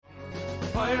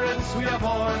Pirates we are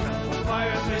born,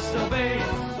 pirates we still be.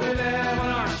 We live on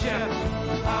our ship,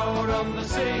 out on the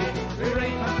sea. We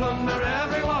rape and plunder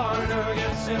everyone who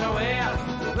gets in our way.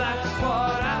 That's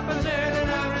what happens in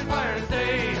every pirate's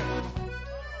day.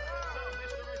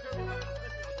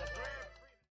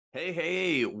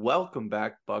 Hey, welcome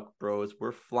back, Buck Bros.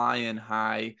 We're flying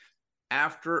high.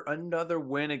 After another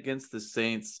win against the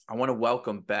Saints, I want to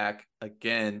welcome back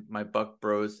again my Buck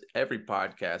Bros, every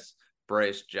podcast,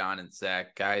 Bryce, John, and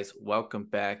Zach. Guys, welcome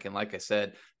back. And like I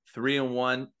said,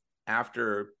 3-1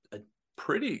 after a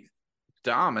pretty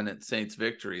dominant Saints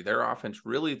victory. Their offense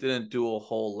really didn't do a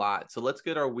whole lot. So let's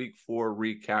get our week 4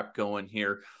 recap going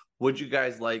here. What'd you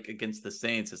guys like against the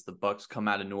Saints as the Bucs come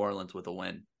out of New Orleans with a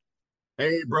win?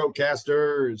 Hey,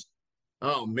 broadcasters.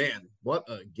 Oh, man, what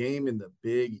a game in the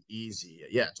Big Easy.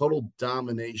 Yeah, total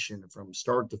domination from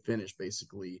start to finish,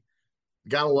 basically.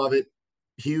 Gotta love it.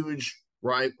 Huge,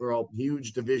 right? Well,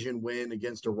 huge division win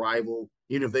against a rival.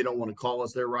 Even if they don't want to call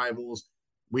us their rivals,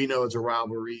 we know it's a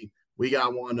rivalry. We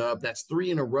got one up. That's 3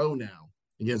 in a row now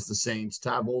against the Saints.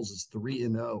 Todd Bowles is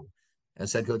 3-0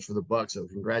 as head coach for the Bucs, so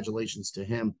congratulations to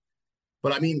him.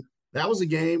 But, I mean, that was a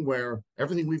game where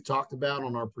everything we've talked about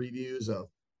on our previews of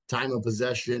time of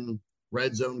possession,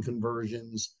 red zone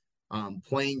conversions,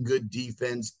 playing good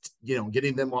defense,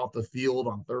 getting them off the field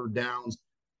on third downs.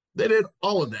 They did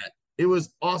all of that. It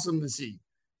was awesome to see.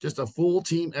 Just a full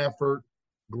team effort,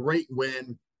 great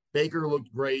win. Baker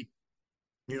looked great.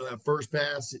 That first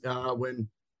pass when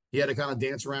he had to kind of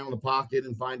dance around in the pocket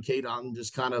and find Kadon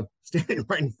just kind of standing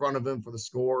right in front of him for the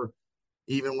score.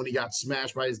 Even when he got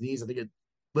smashed by his knees, I think it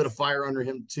lit a fire under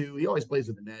him too. He always plays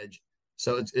with an edge.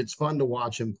 So it's fun to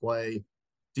watch him play.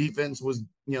 Defense was,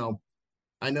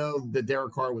 I know that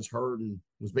Derek Carr was hurt and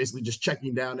was basically just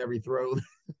checking down every throw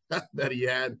that he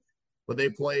had, but they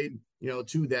played,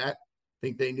 to that. I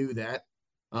think they knew that.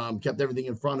 Kept everything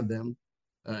in front of them.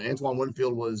 Antoine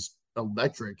Winfield was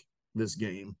electric this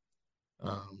game.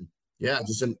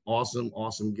 Just an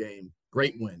awesome game.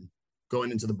 Great win.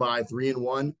 Going into the bye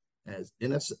 3-1 as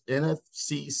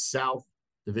NFC South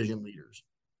division leaders.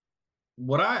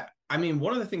 One of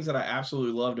the things that I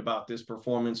absolutely loved about this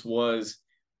performance was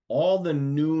all the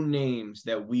new names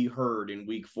that we heard in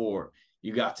week 4.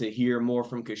 You got to hear more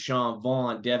from Keshawn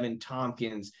Vaughn, Devin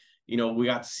Tompkins. We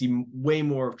got to see way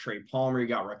more of Trey Palmer. You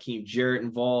got Raheem Jarrett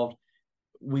involved.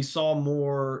 We saw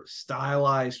more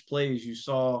stylized plays.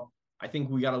 I think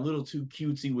we got a little too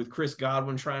cutesy with Chris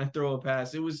Godwin trying to throw a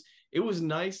pass. It was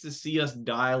nice to see us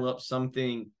dial up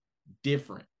something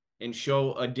different and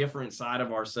show a different side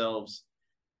of ourselves.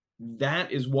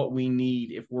 That is what we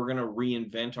need if we're going to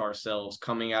reinvent ourselves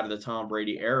coming out of the Tom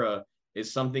Brady era,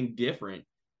 is something different.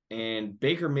 And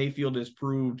Baker Mayfield has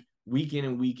proved week in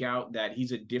and week out that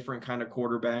he's a different kind of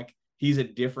quarterback. He's a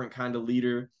different kind of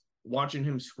leader. Watching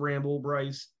him scramble,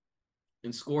 Bryce,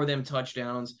 and score them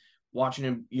touchdowns, watching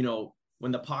him,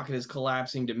 when the pocket is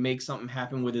collapsing to make something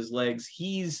happen with his legs,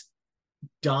 he's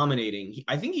dominating.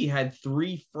 I think he had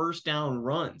 3 first down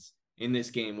runs in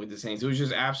this game with the Saints. It was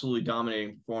just absolutely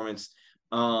dominating performance.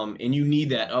 And you need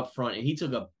that up front. And he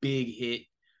took a big hit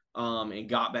and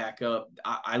got back up.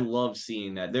 I love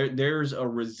seeing that. There's a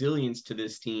resilience to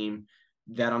this team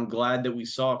that I'm glad that we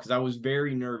saw, because I was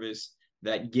very nervous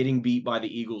that getting beat by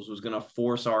the Eagles was going to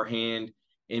force our hand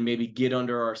and maybe get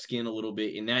under our skin a little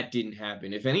bit. And that didn't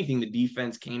happen. If anything, the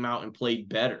defense came out and played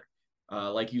better.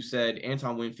 Like you said,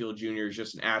 Anton Winfield Jr. is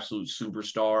just an absolute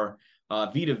superstar.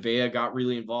 Vita Vea got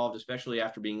really involved, especially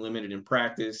after being limited in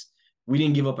practice. We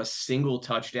didn't give up a single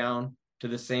touchdown to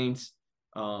the Saints.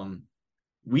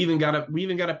 We even got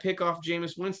a pick off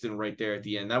Jameis Winston right there at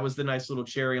the end. That was the nice little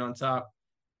cherry on top.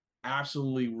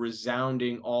 Absolutely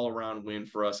resounding all-around win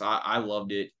for us. I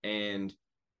loved it, and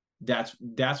that's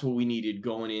what we needed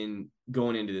going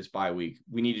into this bye week.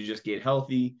 We need to just get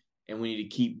healthy, and we need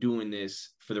to keep doing this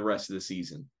for the rest of the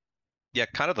season. Yeah,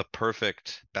 kind of the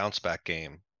perfect bounce back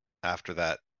game after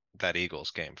that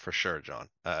Eagles game for sure, John.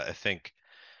 I think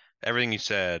everything you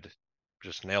said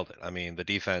just nailed it. I mean, the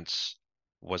defense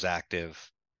was active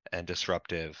and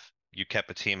disruptive. You kept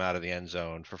a team out of the end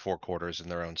zone for 4 quarters in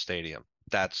their own stadium.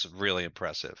 That's really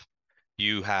impressive.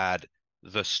 You had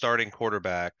the starting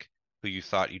quarterback who you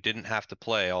thought you didn't have to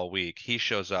play all week. He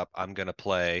shows up, I'm going to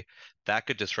play. That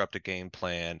could disrupt a game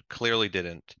plan. Clearly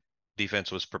didn't.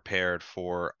 Defense was prepared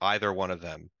for either one of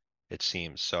them, it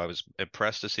seems. So I was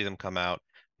impressed to see them come out,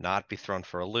 not be thrown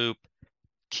for a loop,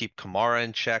 keep Kamara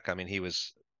in check. I mean, he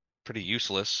was pretty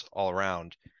useless all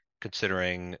around,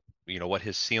 considering, what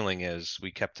his ceiling is.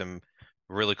 We kept him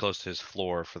really close to his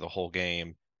floor for the whole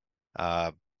game.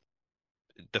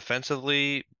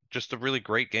 Defensively, just a really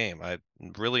great game. I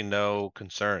really no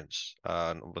concerns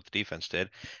what the defense did.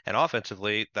 And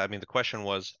offensively, I mean, the question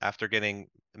was after getting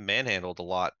manhandled a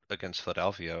lot against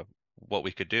Philadelphia, what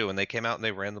we could do. And they came out and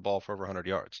they ran the ball for over 100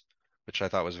 yards, which I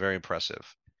thought was very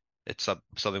impressive. It's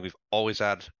something we've always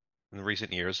had in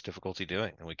recent years difficulty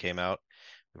doing. And we came out,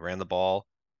 we ran the ball.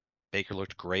 Baker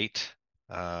looked great.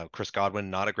 Chris Godwin,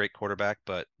 not a great quarterback,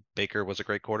 but Baker was a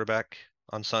great quarterback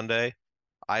on Sunday.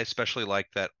 I especially like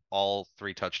that all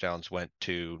 3 touchdowns went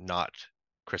to not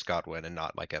Chris Godwin and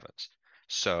not Mike Evans.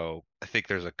 So I think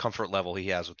there's a comfort level he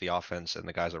has with the offense and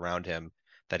the guys around him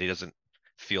that he doesn't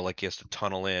feel like he has to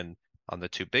tunnel in on the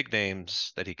 2 big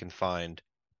names that he can find,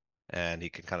 and he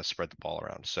can kind of spread the ball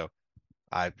around. So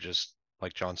I just,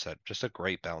 like John said, just a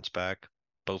great bounce back.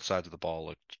 Both sides of the ball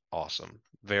looked awesome.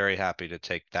 Very happy to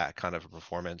take that kind of a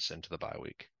performance into the bye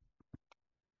week.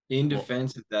 In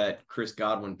defense of that Chris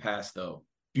Godwin pass, though,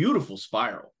 beautiful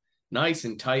spiral, nice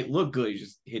and tight, look good. He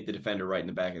just hit the defender right in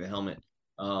the back of the helmet.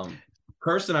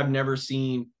 Person I've never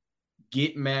seen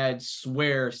get mad,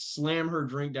 swear, slam her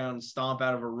drink down, and stomp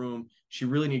out of a room. She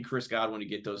really need Chris Godwin to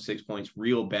get those 6 points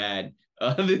real bad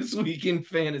this week in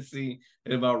fantasy.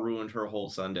 It about ruined her whole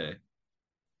Sunday.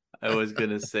 I was going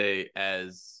to say,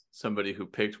 as somebody who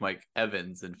picked Mike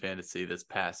Evans in fantasy this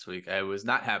past week, I was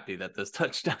not happy that those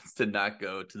touchdowns did not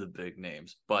go to the big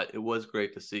names, but it was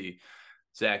great to see.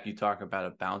 Zach, you talk about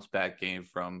a bounce back game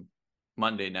from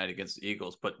Monday night against the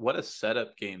Eagles, but what a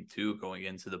setup game too going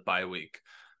into the bye week.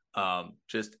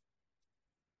 Just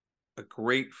a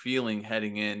great feeling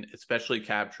heading in, especially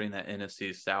capturing that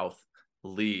NFC South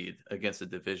lead against a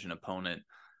division opponent.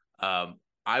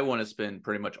 I want to spend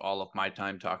pretty much all of my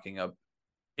time talking up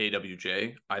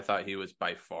AWJ. I thought he was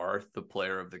by far the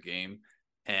player of the game.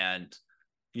 And,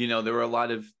 you know, there were a lot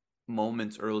of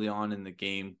moments early on in the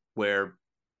game where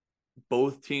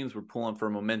both teams were pulling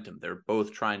for momentum. They're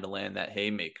both trying to land that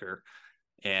haymaker.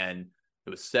 And it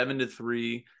was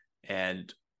 7-3,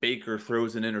 and Baker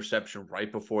throws an interception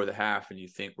right before the half, and you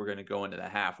think we're going to go into the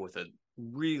half with a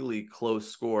really close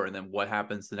score. And then what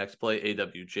happens the next play?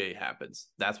 AWJ happens.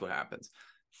 That's what happens.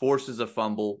 Forces a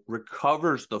fumble,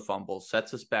 recovers the fumble,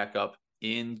 sets us back up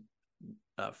in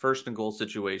first and goal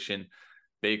situation.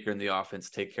 Baker and the offense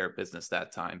take care of business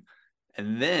that time.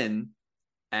 And then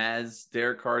as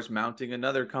Derek Carr's mounting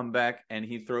another comeback and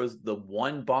he throws the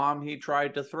one bomb he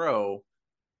tried to throw,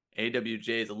 AWJ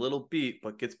is a little beat,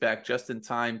 but gets back just in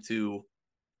time to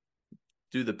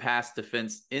do the pass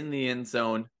defense in the end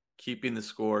zone, keeping the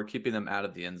score, keeping them out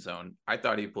of the end zone. I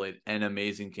thought he played an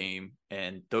amazing game,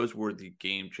 and those were the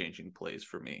game-changing plays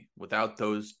for me. Without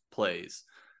those plays,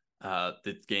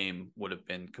 the game would have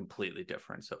been completely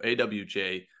different. So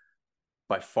AWJ,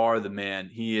 by far the man.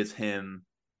 He is him,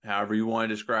 however you want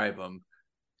to describe him.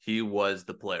 He was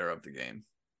the player of the game.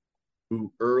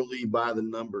 Ooh, early by the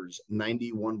numbers,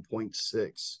 91.6.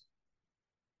 Is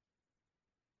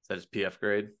that his PF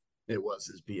grade? It was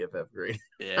his PFF grade.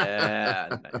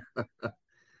 Yeah.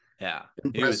 Yeah.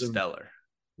 Impressive. He was stellar.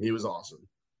 He was awesome.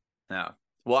 Yeah.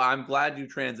 Well, I'm glad you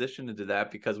transitioned into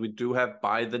that because we do have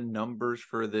by the numbers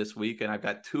for this week, and I've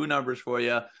got 2 numbers for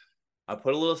you. I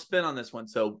put a little spin on this one.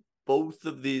 So both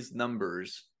of these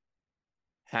numbers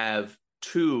have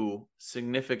 2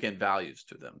 significant values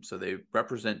to them. So they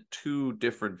represent 2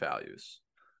 different values.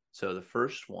 So the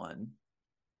first one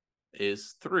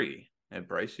is 3. And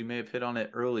Bryce, you may have hit on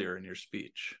it earlier in your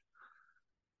speech.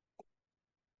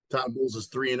 Todd Bowles is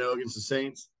 3-0 against the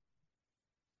Saints.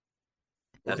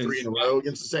 Or That's 3 in a row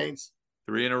against the Saints.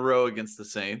 3 in a row against the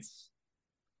Saints.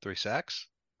 3 sacks?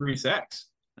 3 sacks.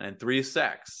 And 3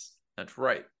 sacks. That's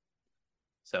right.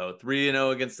 So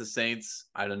 3-0 against the Saints.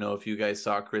 I don't know if you guys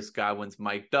saw Chris Godwin's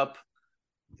mic'd up,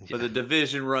 but the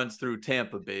division runs through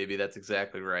Tampa, baby. That's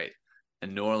exactly right.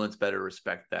 And New Orleans better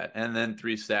respect that. And then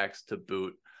 3 sacks to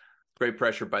boot. Great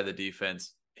pressure by the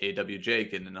defense.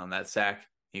 AWJ getting in on that sack.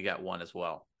 He got 1 as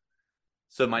well.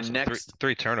 So my next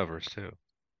 3 turnovers too.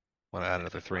 Want to add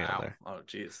another 3 on there? Oh,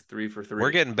 geez, 3 for 3.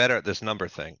 We're getting better at this number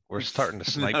thing. We're starting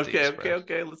to snipe these.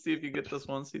 Okay. Let's see if you get this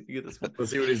one.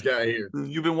 Let's see what he's got here.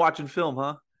 You've been watching film,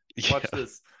 huh? Watch Yeah.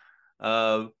 this.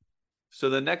 So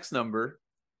the next number,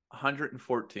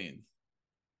 114.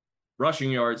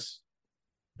 Rushing yards.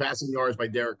 Passing yards by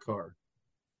Derek Carr.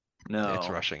 No, It's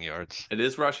rushing yards. It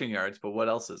is rushing yards, but what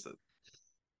else is it?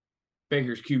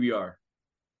 Baker's QBR.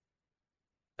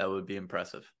 That would be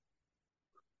impressive.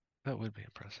 That would be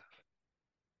impressive.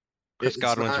 Chris It's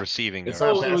Godwin's not- receiving it's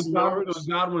yards. not It was passing yards?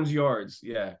 Godwin's yards.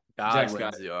 Yeah. Zach's got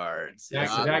Godwin's it. yards. Zach,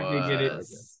 Yes, Zach did get it.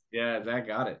 was. Yeah, Zach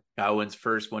got it. Godwin's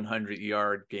first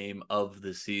 100-yard game of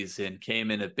the season came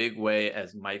in a big way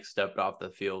as Mike stepped off the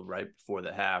field right before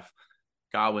the half.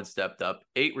 Godwin stepped up,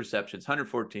 8 receptions,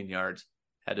 114 yards,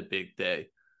 had a big day.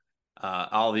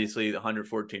 Obviously, the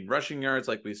 114 rushing yards,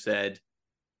 like we said,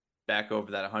 back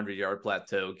over that 100-yard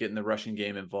plateau, getting the rushing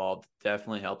game involved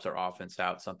definitely helps our offense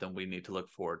out, something we need to look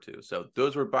forward to. So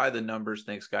those were by the numbers.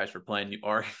 Thanks, guys, for playing. You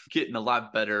are getting a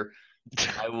lot better.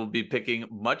 I will be picking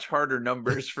much harder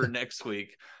numbers for next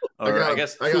week, or I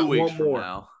guess 2 weeks from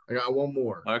now. I got one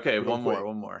more. Okay, one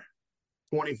more.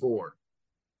 24.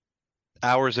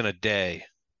 Hours in a day.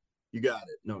 You got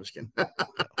it. No, I'm just kidding.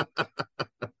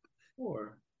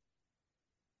 4.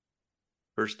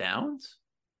 First downs?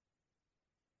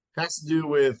 Has to do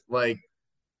with like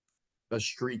a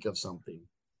streak of something.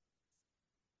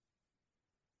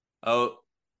 Oh,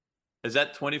 is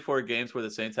that 24 games where the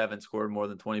Saints haven't scored more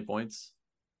than 20 points?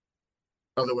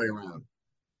 Other way around.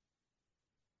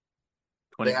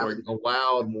 24. They haven't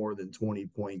allowed more than 20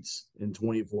 points in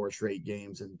 24 straight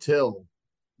games until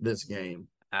this game.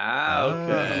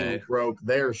 Okay. Broke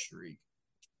their streak.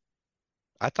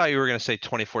 I thought you were going to say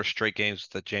 24 straight games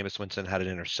that Jameis Winston had an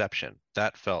interception.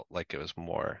 That felt like it was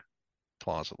more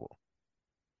plausible.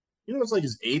 You know, it's like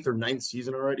his 8th or 9th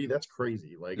season already. That's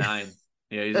crazy. Like 9.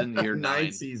 Yeah, he's in year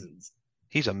 9 seasons.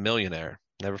 He's a millionaire.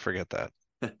 Never forget that.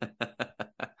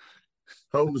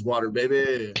 Hose water,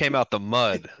 baby. Came out the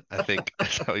mud, I think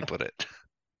that's how he put it.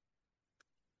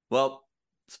 Well,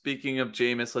 speaking of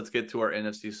Jameis, let's get to our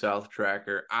NFC South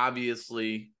tracker.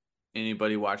 Obviously,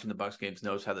 anybody watching the Bucs games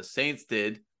knows how the Saints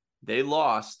did. They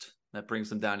lost. That brings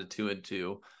them down to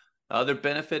 2-2. The other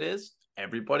benefit is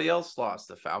everybody else lost.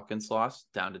 The Falcons lost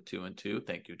down to 2-2.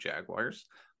 Thank you, Jaguars,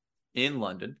 in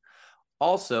London.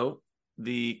 Also,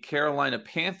 the Carolina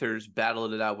Panthers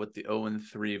battled it out with the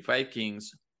 0-3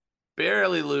 Vikings,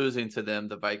 barely losing to them.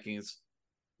 The Vikings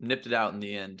nipped it out in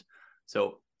the end.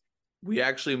 So we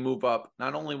actually move up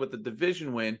not only with the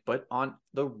division win, but on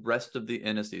the rest of the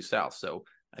NFC South. So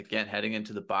again, heading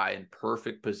into the bye in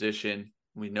perfect position.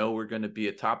 We know we're going to be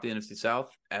atop the NFC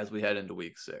South as we head into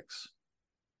week 6.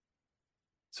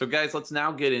 So guys, let's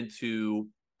now get into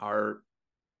our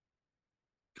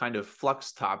kind of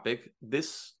flux topic.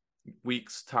 This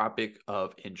week's topic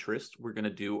of interest, we're going to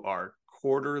do our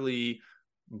quarterly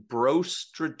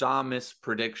Brostradamus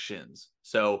predictions.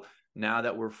 So now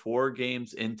that we're 4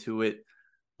 games into it,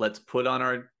 let's put on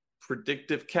our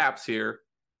predictive caps here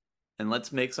and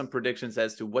let's make some predictions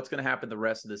as to what's going to happen the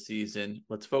rest of the season.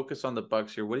 Let's focus on the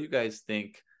Bucs here. What do you guys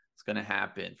think is going to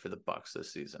happen for the Bucs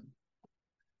this season?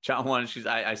 John, why don't you,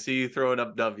 I see you throwing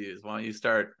up W's. Why don't you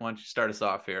start us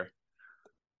off here?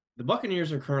 The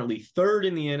Buccaneers are currently 3rd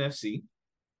in the NFC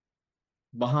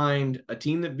behind a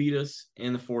team that beat us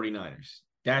and the 49ers.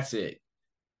 That's it.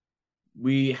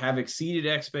 We have exceeded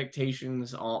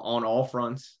expectations on all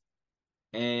fronts,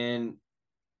 and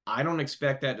I don't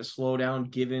expect that to slow down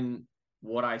given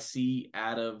what I see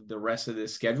out of the rest of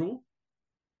this schedule.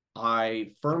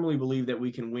 I firmly believe that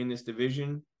we can win this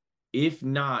division, if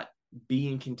not be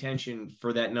in contention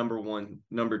for that number 1,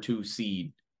 number 2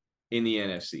 seed in the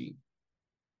NFC.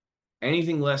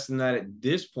 Anything less than that at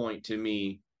this point to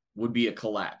me would be a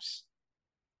collapse.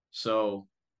 So,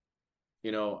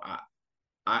 you know,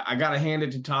 I got to hand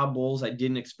it to Todd Bowles. I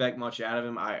didn't expect much out of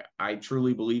him. I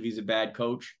truly believe he's a bad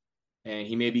coach, and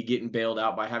he may be getting bailed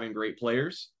out by having great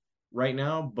players right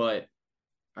now. But,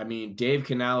 I mean, Dave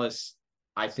Canales,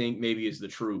 I think maybe is the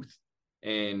truth.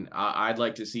 And I'd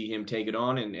like to see him take it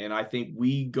on, and I think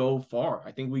we go far.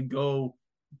 I think we go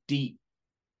deep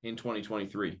in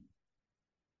 2023.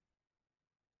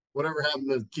 Whatever happened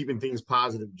to keeping things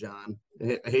positive, John?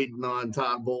 Hating on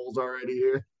Todd Bowles already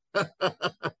here.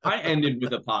 I ended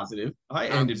with a positive.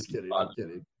 I'm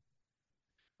kidding.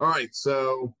 All right,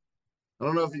 so I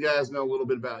don't know if you guys know a little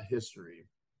bit about history,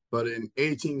 but in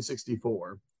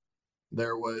 1864,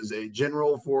 there was a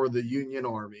general for the Union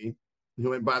Army who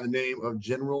went by the name of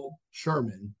General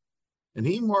Sherman, and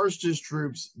he marched his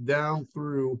troops down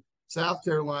through South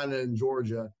Carolina and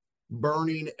Georgia,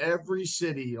 burning every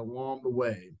city along the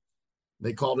way.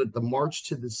 They called it the March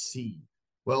to the Sea.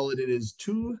 Well, it is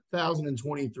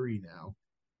 2023 now,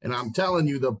 and I'm telling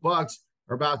you, the Bucs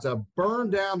are about to burn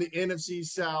down the NFC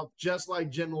South just like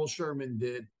General Sherman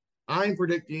did. I'm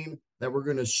predicting that we're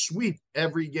going to sweep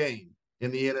every game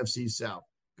in the NFC South,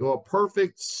 go a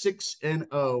perfect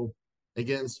 6-0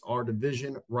 against our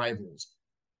division rivals.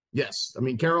 Yes, I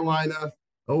mean, Carolina,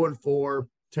 0-4,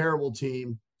 terrible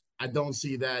team. I don't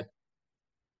see that.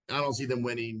 I don't see them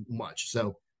winning much.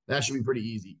 So that should be pretty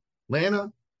easy.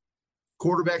 Atlanta,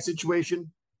 quarterback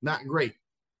situation, not great.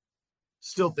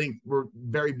 Still think we're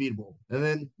very beatable. And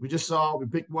then we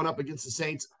picked one up against the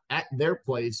Saints at their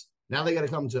place. Now they got to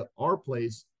come to our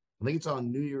place. I think it's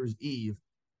on New Year's Eve.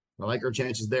 I like our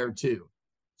chances there too.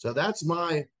 So that's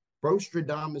my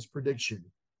Brostradamus prediction.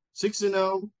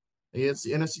 6-0 against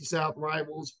the NFC South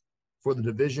rivals for the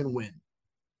division win.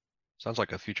 Sounds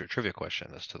like a future trivia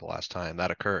question as to the last time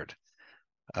that occurred.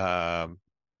 Um,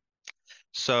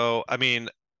 so, I mean,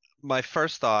 my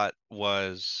first thought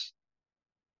was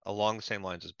along the same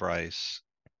lines as Bryce,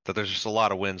 that there's just a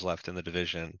lot of wins left in the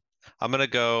division. I'm going to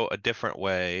go a different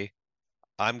way.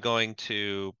 I'm going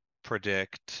to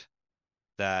predict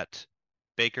that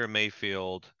Baker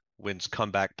Mayfield wins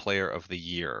Comeback Player of the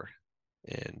Year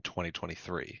in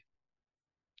 2023.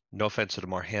 No offense to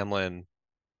Damar Hamlin,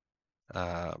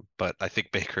 but I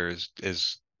think Baker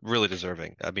is really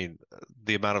deserving. I mean,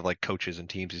 the amount of like coaches and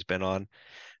teams he's been on.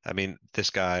 I mean,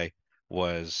 this guy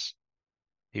was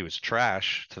he was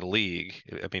trash to the league.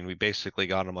 I mean, we basically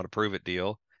got him on a prove it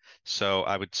deal. So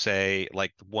I would say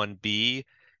like 1B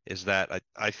is that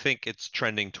I think it's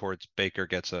trending towards Baker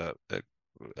gets a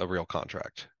real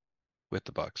contract with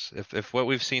the Bucs. If what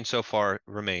we've seen so far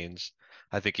remains,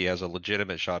 I think he has a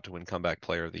legitimate shot to win Comeback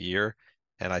Player of the Year,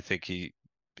 and I think he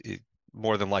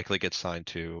more than likely gets signed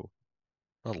to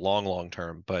a long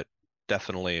term, but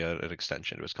definitely an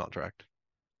extension to his contract.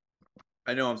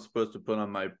 I know I'm supposed to put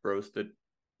on my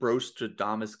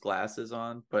Brostradamus glasses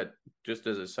on, but just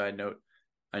as a side note,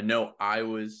 I know I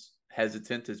was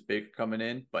hesitant as Baker coming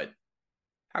in, but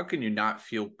how can you not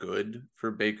feel good for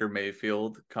Baker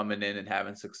Mayfield coming in and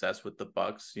having success with the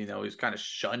Bucs? You know, he's kind of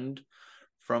shunned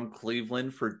from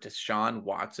Cleveland for Deshaun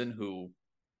Watson, who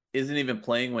isn't even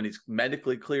playing when he's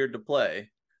medically cleared to play,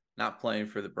 not playing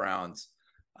for the Browns.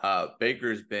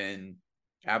 Baker's been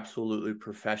absolutely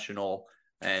professional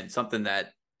and something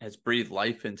that has breathed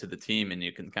life into the team, and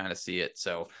you can kind of see it.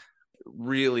 So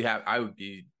really I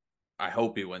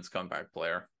hope he wins Comeback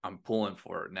Player. I'm pulling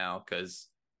for it now because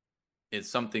it's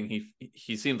something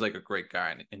he seems like a great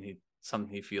guy, and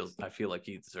I feel like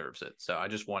he deserves it. So I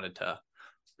just wanted to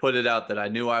put it out that I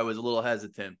knew I was a little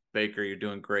hesitant. Baker, you're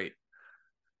doing great.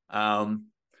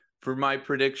 For my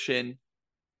prediction,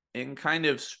 in kind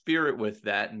of spirit with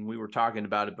that, and we were talking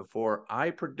about it before, I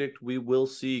predict we will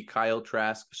see Kyle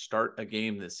Trask start a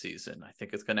game this season. I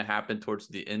think it's going to happen towards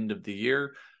the end of the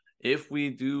year. If we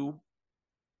do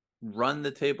run the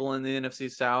table in the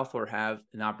NFC South or have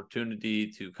an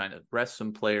opportunity to kind of rest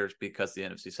some players because the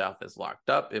NFC South is locked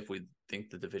up, if we think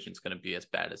the division is going to be as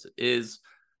bad as it is,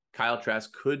 Kyle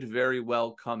Trask could very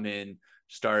well come in,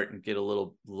 start, and get a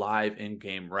little live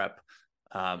in-game rep,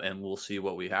 and we'll see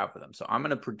what we have for them. So I'm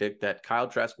going to predict that Kyle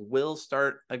Trask will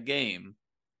start a game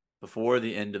before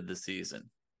the end of the season.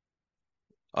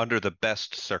 Under the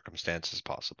best circumstances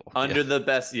possible. Under the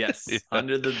best, yes. Yeah.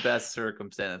 Under the best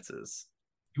circumstances.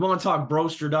 You want to talk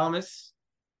Brostradamus?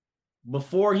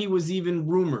 Before he was even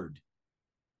rumored,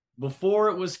 before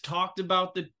it was talked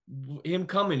about him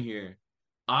coming here,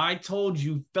 I told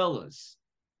you fellas,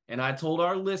 and I told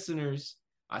our listeners,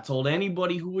 I told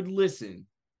anybody who would listen,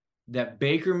 that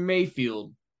Baker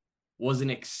Mayfield was an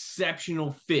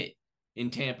exceptional fit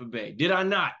in Tampa Bay. Did I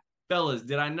not, fellas?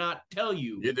 Did I not tell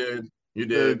you? You did. You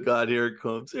did. Oh God, here it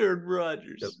comes. Aaron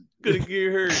Rodgers. Gonna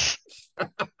get hurt.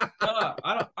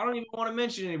 I don't even want to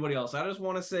mention anybody else. I just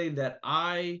want to say that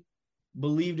I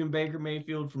believed in Baker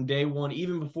Mayfield from day one,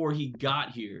 even before he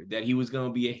got here, that he was going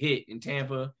to be a hit in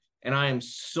Tampa. And I am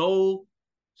so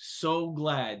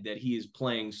glad that he is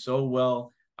playing so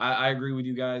well. I agree with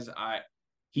you guys.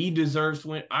 He deserves to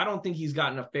win. I don't think he's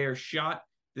gotten a fair shot.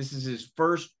 This is his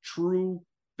first true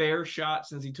fair shot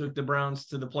since he took the Browns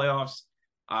to the playoffs.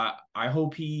 I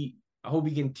hope he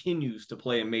continues to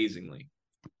play amazingly.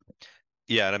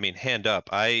 Yeah, and I mean, hand up.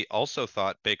 I also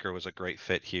thought Baker was a great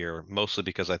fit here, mostly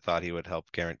because I thought he would help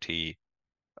guarantee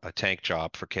a tank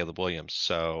job for Caleb Williams.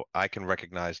 So I can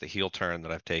recognize the heel turn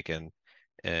that I've taken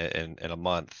in a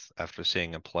month after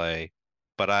seeing him play.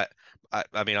 But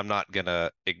I mean, I'm not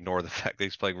gonna ignore the fact that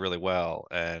he's playing really well,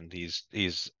 and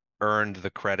he's earned the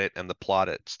credit and the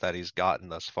plaudits that he's gotten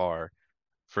thus far,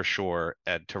 for sure.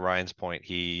 And to Ryan's point,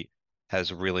 he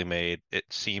has really made it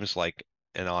seems like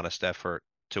an honest effort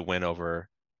to win over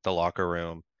the locker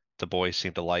room. The boys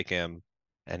seem to like him,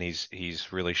 and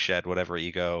he's really shed whatever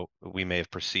ego we may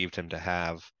have perceived him to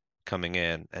have coming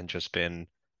in, and just been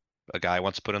a guy who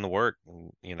wants to put in the work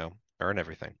and, earn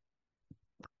everything.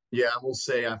 Yeah, I will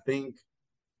say, I think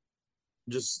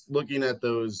just looking at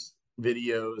those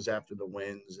videos after the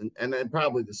wins, and then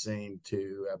probably the same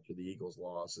too after the Eagles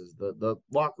losses, the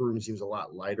locker room seems a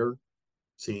lot lighter,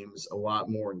 seems a lot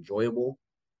more enjoyable.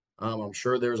 I'm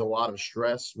sure there's a lot of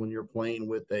stress when you're playing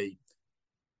with a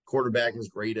quarterback as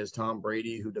great as Tom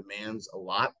Brady, who demands a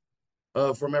lot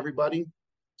from everybody.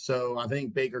 So I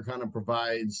think Baker kind of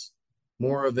provides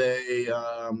more of a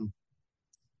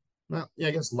not, yeah,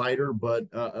 I guess lighter, but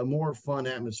a more fun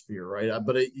atmosphere, right?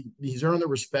 He's earned the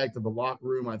respect of the locker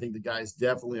room. I think the guys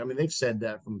definitely. I mean, they've said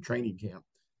that from training camp,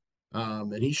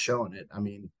 and he's showing it. I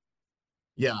mean,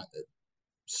 yeah,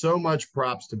 so much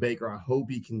props to Baker. I hope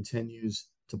he continues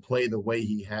to play the way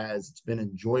he has. It's been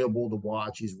enjoyable to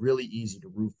watch. He's really easy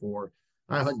to root for.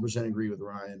 I 100% agree with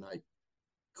Ryan. I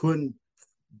couldn't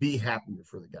be happier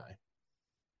for the guy.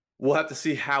 We'll have to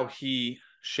see how he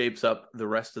shapes up the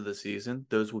rest of the season.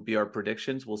 Those would be our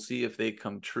predictions. We'll see if they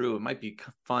come true. It might be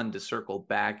fun to circle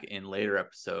back in later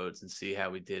episodes and see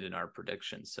how we did in our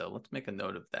predictions. So let's make a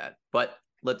note of that. But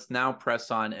let's now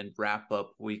press on and wrap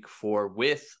up week 4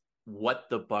 with What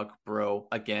the Buck Bro.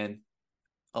 Again,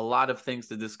 a lot of things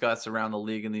to discuss around the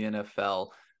league and the NFL.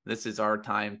 This is our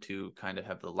time to kind of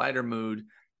have the lighter mood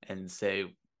and say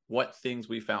what things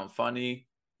we found funny,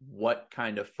 what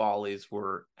kind of follies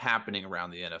were happening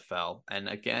around the NFL. And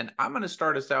again, I'm going to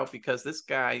start us out because this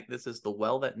is the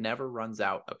well that never runs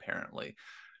out, apparently.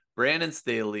 Brandon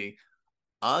Staley,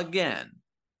 again,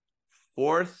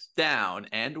 4th down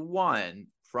and 1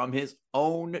 from his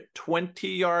own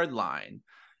 20-yard line.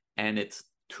 And it's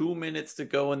 2 minutes to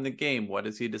go in the game. What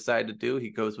does he decide to do? He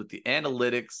goes with the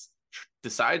analytics,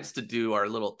 decides to do our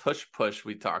little tush push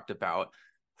we talked about,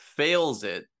 fails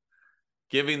it,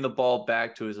 giving the ball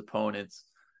back to his opponents.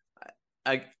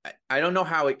 I don't know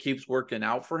how it keeps working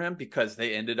out for him because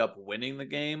they ended up winning the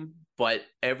game, but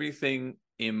everything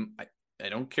I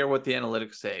don't care what the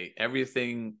analytics say.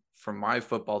 Everything from my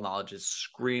football knowledge is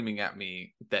screaming at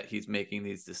me that he's making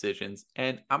these decisions,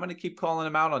 and I'm going to keep calling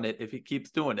him out on it if he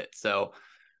keeps doing it. So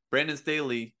Brandon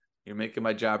Staley, you're making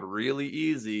my job really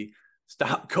easy.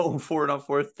 Stop going for it on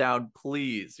 4th down,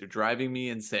 please. You're driving me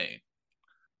insane.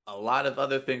 A lot of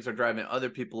other things are driving other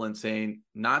people insane,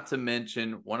 not to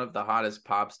mention one of the hottest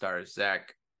pop stars,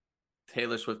 Zach,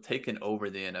 Taylor Swift, taking over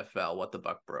the NFL. What the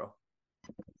Buck Bro?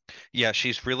 Yeah,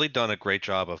 she's really done a great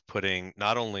job of putting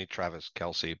not only Travis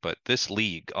Kelce, but this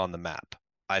league on the map.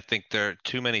 I think there are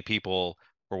too many people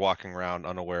were walking around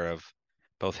unaware of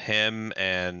both him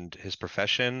and his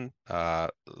profession.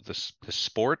 The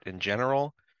sport in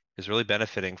general is really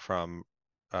benefiting from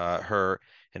her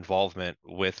involvement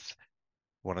with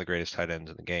one of the greatest tight ends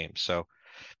in the game. So,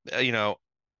 you know,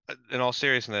 in all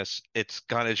seriousness, it's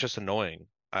just annoying.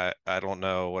 I don't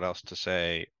know what else to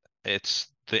say.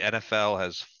 The NFL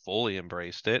has fully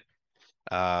embraced it.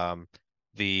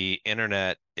 The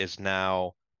internet is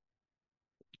now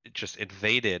just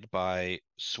invaded by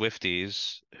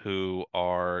Swifties who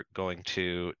are going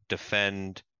to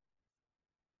defend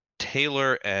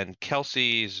Taylor and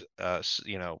Kelsey's,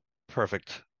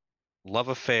 perfect love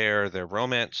affair, their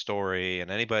romance story,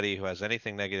 and anybody who has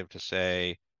anything negative to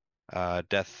say,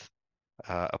 death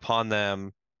upon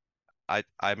them.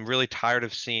 I'm really tired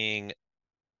of seeing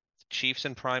Chiefs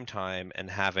in prime time and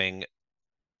having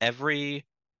every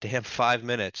damn 5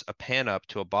 minutes a pan up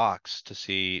to a box to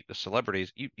see the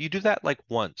celebrities. You do that like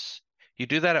once. You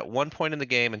do that at one point in the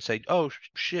game and say, "Oh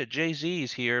shit,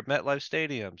 Jay-Z's here at MetLife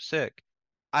Stadium, sick."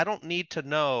 I don't need to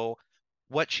know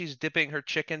what she's dipping her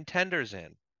chicken tenders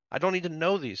in. I don't need to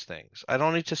know these things. I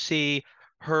don't need to see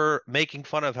her making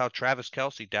fun of how Travis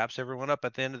Kelce daps everyone up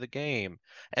at the end of the game.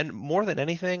 And more than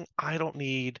anything, I don't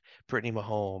need Brittany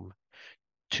Mahomes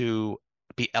to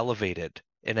be elevated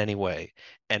in any way.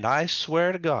 And I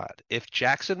swear to God, if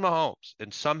Jackson Mahomes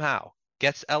and somehow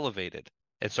gets elevated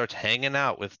and starts hanging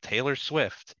out with Taylor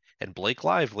Swift and Blake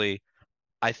Lively,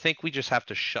 I think we just have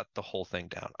to shut the whole thing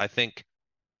down. I think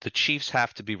the Chiefs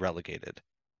have to be relegated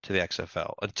to the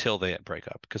XFL until they break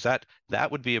up, because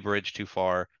that would be a bridge too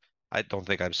far. I don't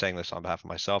think I'm saying this on behalf of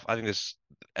myself. I think this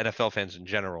NFL fans in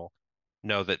general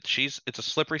know that it's a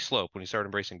slippery slope when you start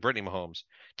embracing Brittany Mahomes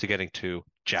to getting to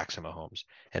Jackson Mahomes.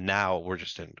 And now we're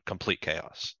just in complete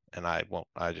chaos. And I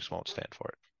just won't stand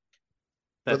for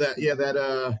it.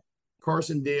 That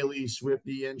Carson Daly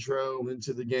Swifty intro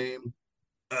into the game.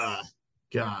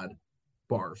 God,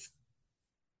 barf.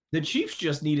 The Chiefs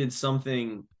just needed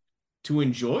something to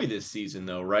enjoy this season,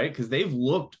 though, right? Because they've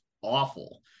looked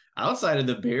awful. Outside of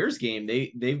the Bears game,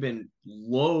 they've been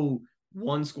low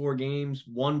 1-score games,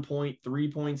 1 point,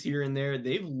 3 points here and there.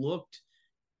 They've looked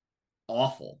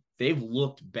awful. They've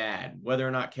looked bad. Whether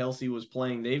or not Kelce was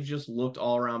playing, they've just looked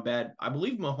all around bad. I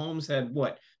believe Mahomes had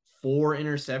 4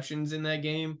 interceptions in that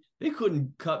game. They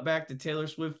couldn't cut back to Taylor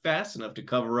Swift fast enough to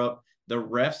cover up the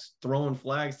refs throwing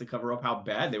flags to cover up how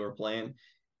bad they were playing.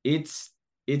 It's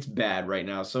bad right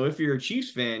now. So if you're a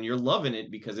Chiefs fan, you're loving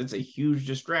it because it's a huge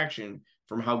distraction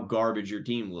from how garbage your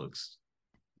team looks.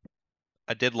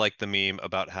 I did like the meme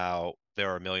about how there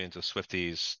are millions of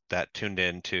Swifties that tuned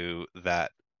in to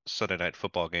that Sunday night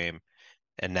football game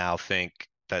and now think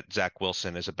that Zach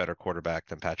Wilson is a better quarterback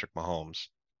than Patrick Mahomes.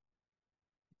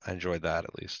 I enjoyed that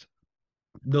at least.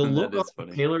 The look That on is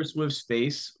funny. Taylor Swift's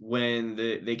face when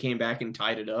they came back and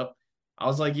tied it up, I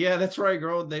was like, yeah, that's right,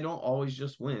 girl. They don't always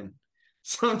just win.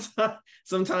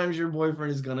 Sometimes your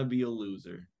boyfriend is gonna be a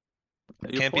loser.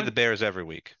 Your Can't be the point, Bears every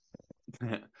week.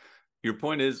 your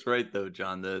point is right though,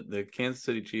 John. The Kansas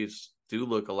City Chiefs do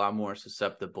look a lot more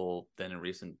susceptible than in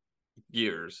recent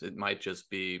years. It might just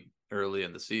be early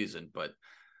in the season, but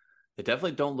they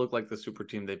definitely don't look like the super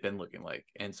team they've been looking like.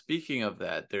 And speaking of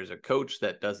that, there's a coach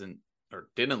that doesn't or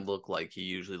didn't look like he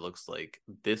usually looks like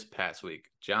this past week.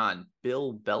 John,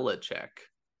 Bill Belichick.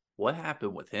 What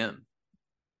happened with him?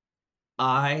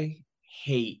 I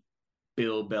hate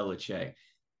Bill Belichick.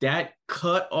 That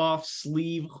cut off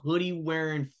sleeve hoodie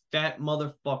wearing fat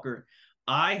motherfucker.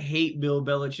 I hate Bill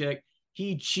Belichick.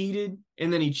 He cheated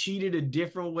and then he cheated a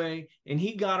different way and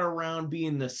he got around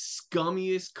being the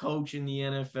scummiest coach in the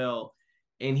NFL.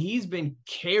 And he's been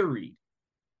carried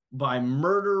by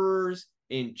murderers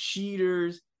and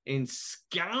cheaters and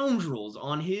scoundrels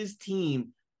on his team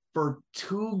for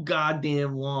too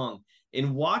goddamn long.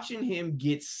 And watching him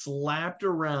get slapped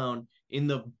around in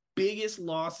the biggest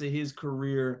loss of his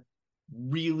career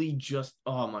really just,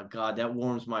 oh my God, that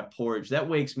warms my porridge. That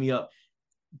wakes me up.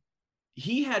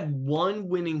 He had one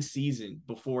winning season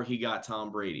before he got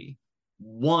Tom Brady.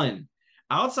 One.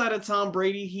 Outside of Tom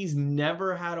Brady, he's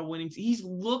never had a winning. He's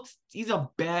a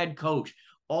bad coach.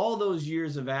 All those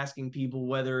years of asking people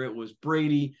whether it was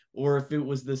Brady or if it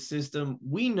was the system,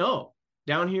 we know.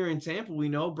 Down here in Tampa, we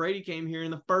know Brady came here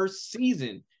in the first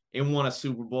season and won a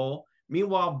Super Bowl.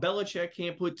 Meanwhile, Belichick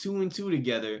can't put 2 and 2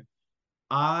 together.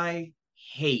 I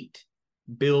hate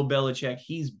Bill Belichick.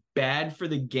 He's bad for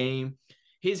the game.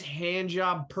 His hand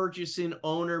job purchasing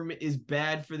owner is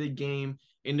bad for the game.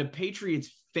 And the Patriots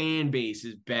fan base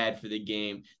is bad for the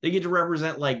game. They get to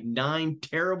represent like 9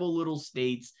 terrible little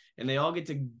states and they all get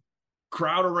to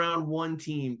crowd around one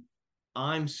team.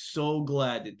 I'm so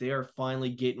glad that they are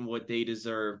finally getting what they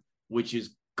deserve, which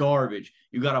is garbage.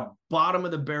 You got a bottom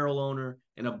of the barrel owner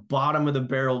and a bottom of the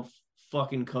barrel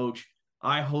fucking coach.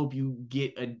 I hope you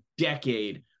get a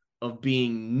decade of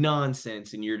being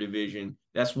nonsense in your division.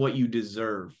 That's what you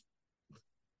deserve.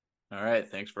 All right,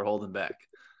 thanks for holding back.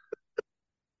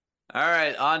 All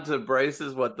right, on to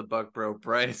Bryce's What the Buck Bro.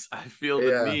 Bryce, I feel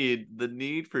the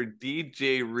need for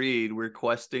DJ Reed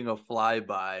requesting a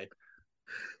flyby.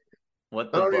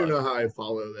 What the I don't Buck? even know how I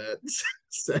follow that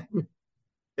segment.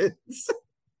 It's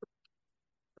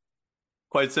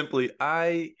Quite simply,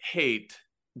 I hate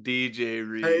DJ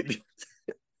Reed.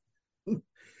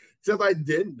 except I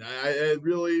didn't. I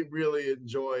really, really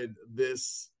enjoyed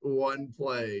this one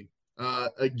play.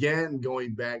 Again,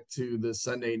 going back to the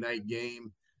Sunday night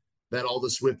game that all the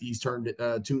Swifties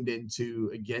tuned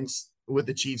into with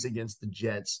the Chiefs against the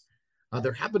Jets.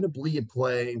 There happened to be a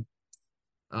play.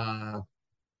 Let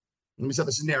me set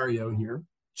the scenario here.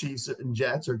 Chiefs and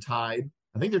Jets are tied.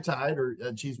 I think they're tied, or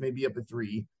Chiefs may be up at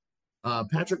 3.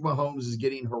 Patrick Mahomes is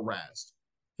getting harassed.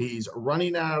 He's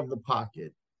running out of the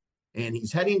pocket, and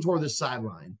he's heading toward the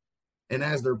sideline. And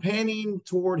as they're panning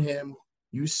toward him,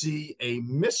 you see a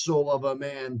missile of a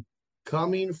man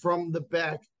coming from the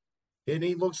back, and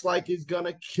he looks like he's going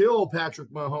to kill Patrick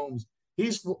Mahomes.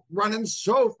 He's running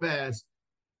so fast.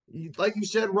 Like you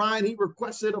said, Ryan, he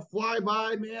requested a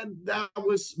flyby, man. That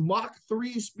was Mach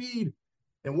 3 speed.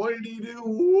 And what did he do?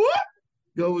 Whoop!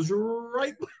 Goes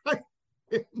right by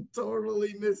him.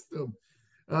 Totally missed him.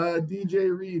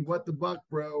 DJ Reed, what the buck,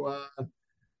 bro?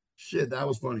 Shit, that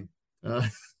was funny.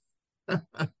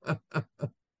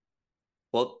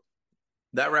 Well,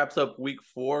 that wraps up week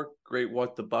 4. Great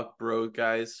What the Buck Bro,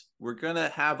 guys. We're going to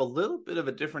have a little bit of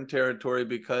a different territory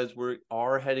because we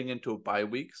are heading into a bye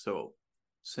week. So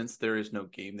since there is no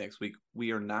game next week,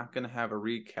 we are not going to have a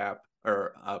recap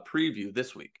or a preview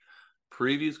this week.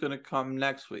 Preview is going to come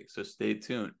next week, so stay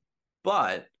tuned.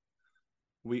 But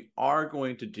we are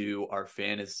going to do our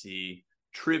fantasy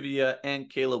trivia and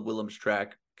Caleb Williams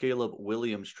tracker.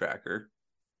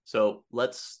 So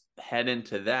let's head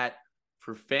into that.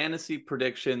 For fantasy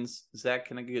predictions, Zach,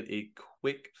 can I get a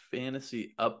quick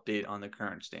fantasy update on the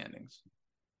current standings?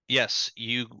 Yes,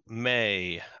 you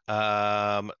may.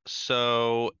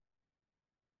 So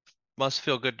must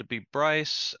feel good to be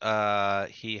Bryce.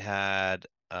 He had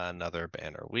another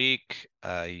banner week.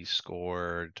 He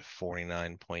scored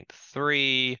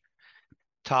 49.3.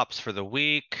 Tops for the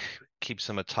week. Keeps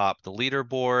him atop the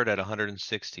leaderboard at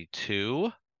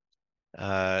 162.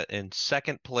 In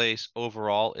second place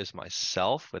overall is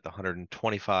myself with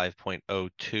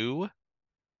 125.02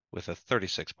 with a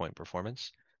 36-point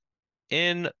performance.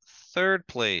 In third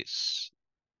place,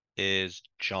 is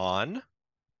John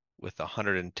with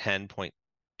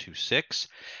 110.26.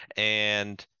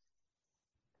 And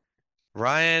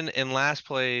Ryan in last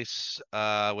place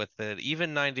with an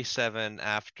even 97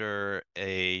 after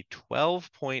a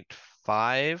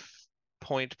 12.5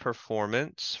 point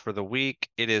performance for the week.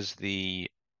 It is the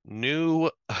new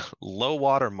low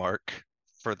water mark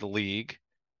for the league,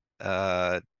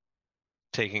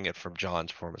 taking it from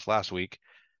John's performance last week.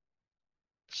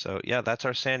 So yeah, that's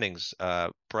our standings.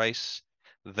 Bryce,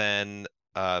 then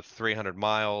 300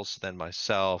 miles, then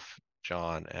myself,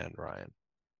 John, and Ryan.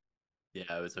 Yeah,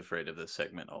 I was afraid of this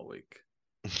segment all week.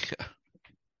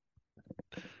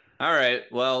 All right.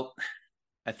 Well,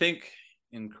 I think,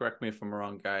 and correct me if I'm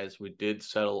wrong, guys, we did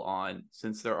settle on,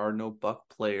 since there are no Buck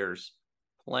players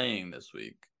playing this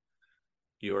week,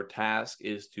 your task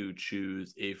is to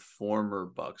choose a former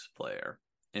Bucks player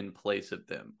in place of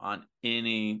them on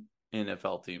any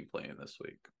NFL team playing this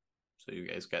week. So you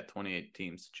guys got 28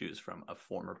 teams to choose from, a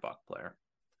former Buck player.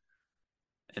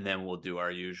 And then we'll do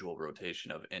our usual rotation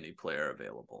of any player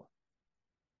available.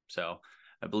 So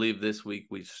I believe this week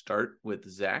we start with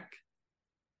Zach.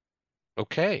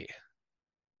 Okay.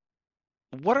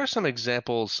 What are some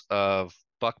examples of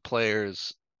Buck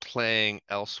players playing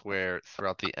elsewhere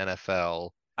throughout the NFL?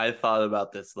 I thought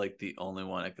about this, like the only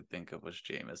one I could think of was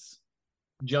Jameis.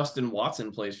 Justin Watson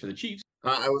plays for the Chiefs.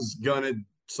 I was gonna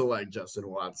select Justin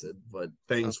Watson, but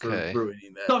thanks for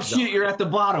ruining that. Oh shit, you're at the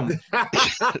bottom.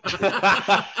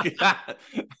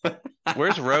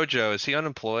 Where's Rojo? Is he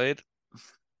unemployed?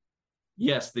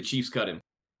 Yes, the Chiefs cut him.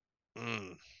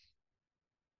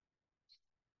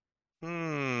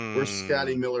 Where's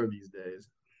Scotty Miller these days?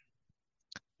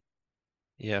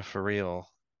 Yeah, for real.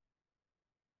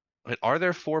 Wait, are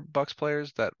there 4 Bucks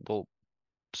players that will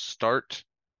start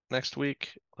next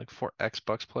week? Like 4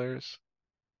 ex-Bucks players?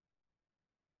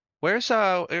 Where's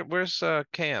Cam?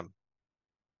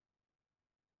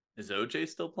 Is OJ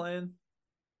still playing?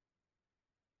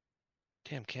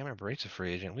 Damn, Cameron Brate's a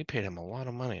free agent. We paid him a lot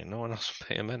of money and no one else will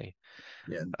pay him any.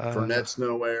 Yeah, Fournette's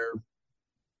nowhere.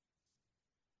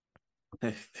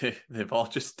 They've all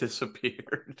just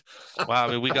disappeared. Wow, I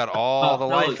mean, we got all the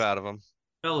fellas, life out of them.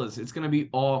 Fellas, it's going to be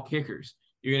all kickers.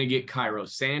 You're going to get Cairo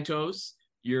Santos.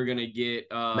 You're going to get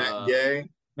Matt Gay.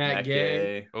 Matt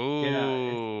Gay. Ooh.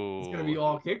 Yeah, it's going to be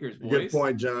all kickers, boys. Good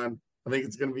point, John. I think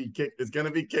it's going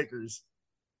to be kickers.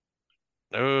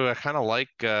 Oh, I kind of like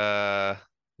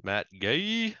Matt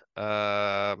Gay.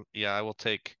 Yeah, I will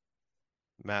take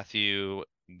Matthew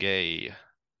Gay.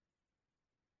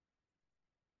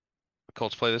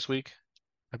 Colts play this week?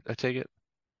 I take it?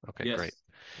 Okay, Yes. Great.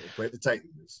 They play the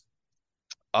Titans.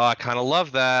 I kind of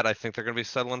love that. I think they're going to be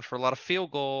settling for a lot of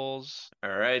field goals. All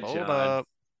right, Hold John. up.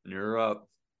 You're up.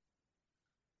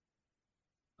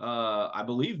 I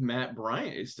believe Matt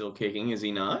Bryant is still kicking, is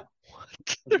he not?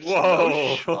 There's Whoa.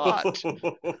 no shot.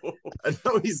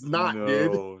 No, he's not,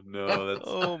 dude. No,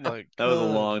 Oh my God. That was a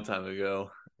long time ago.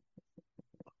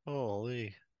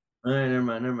 Holy. All right, never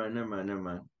mind.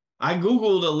 I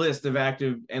Googled a list of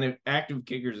active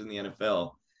kickers in the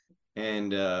NFL,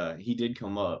 and he did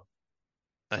come up.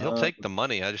 He'll take the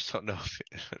money. I just don't know if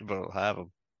anybody will have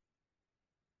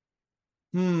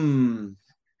him.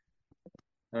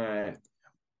 All right.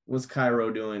 What's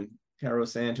Cairo doing? Cairo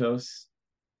Santos.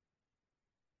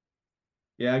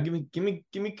 Yeah, give me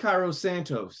Cairo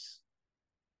Santos.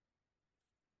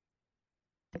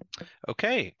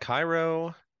 Okay,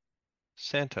 Cairo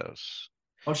Santos.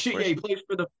 Oh shit, yeah, he plays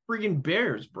for the friggin'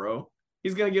 Bears, bro.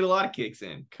 He's gonna get a lot of kicks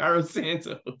in. Cairo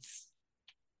Santos.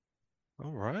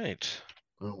 All right.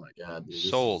 Oh my God, dude.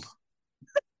 Sold.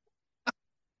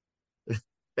 I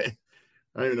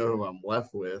don't even know who I'm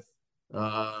left with.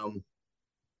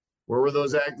 Where were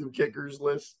those active kickers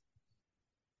lists?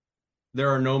 There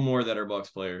are no more that are Bucks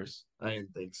players. I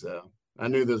didn't think so. I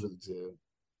knew those were the two.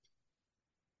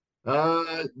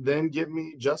 Then give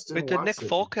me Justin Wait, did Watson. Nick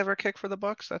Folk ever kick for the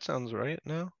Bucks? That sounds right.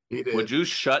 No. He did. Would you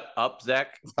shut up,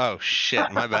 Zach? Oh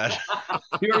shit, my bad.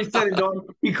 He already said it,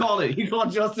 dog. He called it. He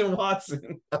called Justin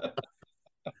Watson.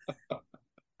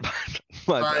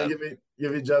 My Fine, bad.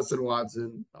 give me Justin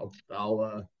Watson. I'll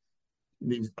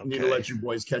need to let you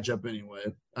boys catch up anyway.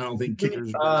 I don't think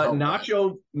kickers are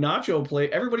Nacho play.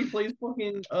 Everybody plays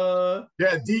fucking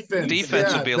yeah, defense.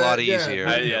 Defense would be a lot easier.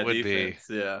 Yeah, It would defense,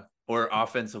 yeah. Or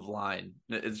offensive line.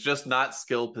 It's just not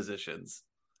skill positions.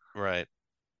 Right.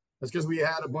 That's because we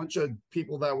had a bunch of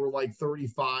people that were like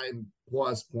 35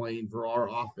 plus playing for our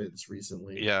offense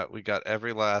recently. Yeah, we got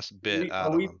every last bit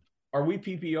out of them. Are we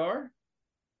PPR?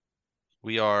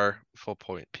 We are full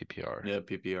point PPR. Yeah,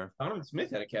 PPR. Donovan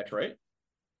Smith had a catch, right?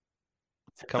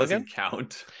 Come Doesn't again?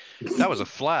 count. That was a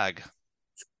flag.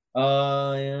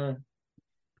 Yeah,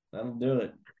 that'll do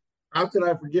it. How could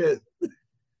I forget?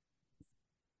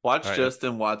 Watch All right.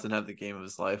 Justin Watson have the game of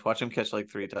his life. Watch him catch like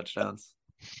 3 touchdowns.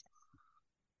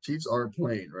 Chiefs are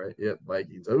playing, right? Yep,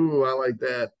 Vikings. Oh, I like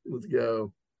that. Let's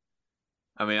go.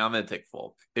 I mean, I'm going to take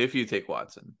Folk. If you take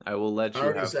Watson, I will let I you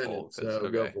already have said Folk. it, so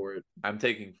go Okay. for it. I'm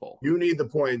taking Folk. You need the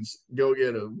points. Go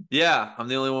get them. Yeah, I'm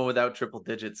the only one without triple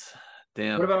digits.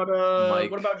 Damn. What about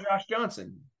Mike. what about Josh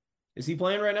Johnson? Is he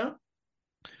playing right now?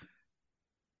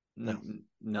 No.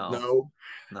 No.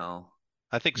 No.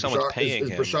 I think someone's paying is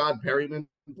him. Brashad Perryman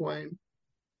playing?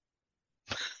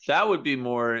 That would be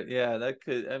more. Yeah, that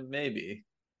could maybe.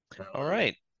 All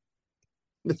right.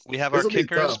 We have This our will be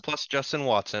kickers tough. plus Justin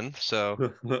Watson.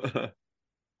 So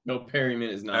No, Perryman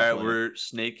is All not right, playing. we're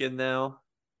snaking now.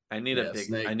 I need Yeah, a pick.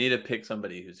 snake. I need to pick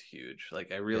somebody who's huge.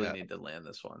 Like I really Yeah. need to land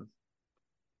this one.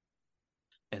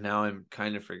 And now I'm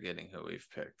kind of forgetting who we've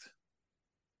picked.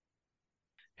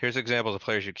 here's examples of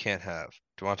players you can't have: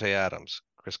 Devontae Adams,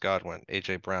 Chris Godwin,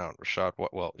 AJ Brown, Rashad.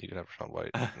 Well, you can have Rashad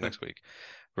White next week.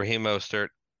 Raheem Mostert,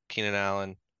 Keenan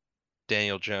Allen,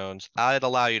 Daniel Jones. I'd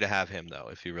allow you to have him though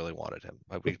if you really wanted him.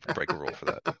 We break a rule for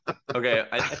that. Okay,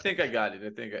 I think I got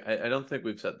it. I don't think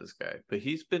we've said this guy, but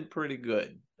he's been pretty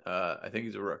good. I think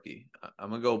he's a rookie.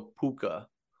 I'm gonna go Puka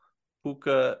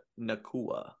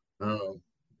Nakua. Oh,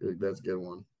 that's a good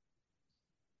one.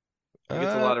 He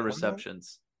gets a lot of Well,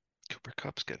 receptions. Cooper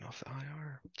Kupp's getting off the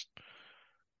IR.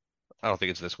 I don't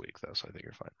think it's this week though, so I think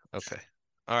you're fine. Okay.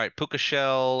 All right, Puka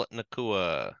Shell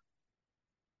Nakua.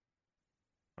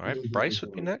 All right, Bryce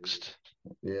would be next.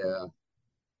 Yeah.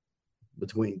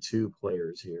 Between two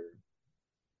players here.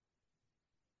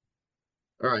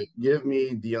 All right, give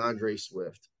me DeAndre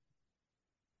Swift.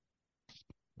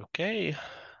 Okay.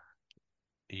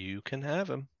 You can have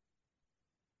him.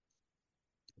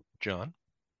 John.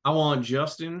 I want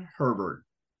Justin Herbert.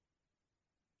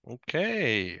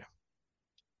 Okay.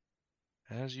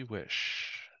 As you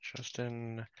wish.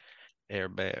 Justin Air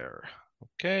Bear.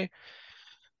 Okay.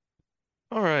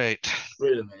 All right.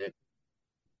 Wait a minute.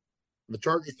 The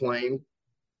Chargers playing.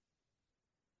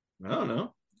 I don't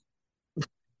know.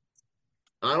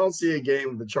 I don't see a game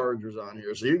with the Chargers on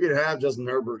here, so you can have Justin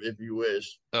Herbert if you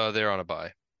wish. They're on a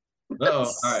bye.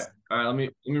 Oh, all right. Let me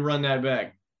run that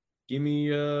back. Give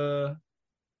me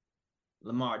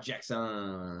Lamar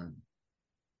Jackson.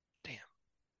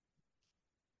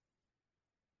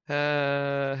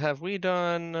 Have we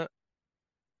done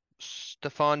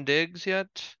Stephon Diggs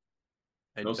yet?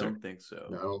 I No, sir. don't think so.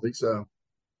 No, I don't think so.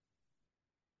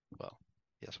 Well,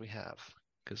 yes, we have,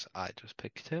 because I just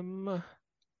picked him. Shame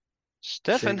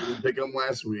Stefan. you didn't pick him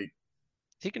last week.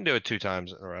 He can do it 2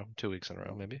 times in a row, 2 weeks in a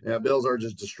row, maybe. Yeah, Bills are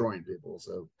just destroying people.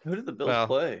 So Who did the Bills Well,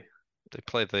 play? They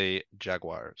play the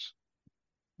Jaguars.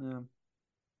 Yeah.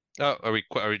 Oh, are we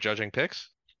judging picks?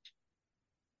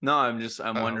 No, I'm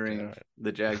okay, wondering all right.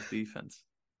 the Jags defense.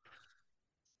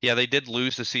 Yeah, they did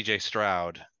lose to CJ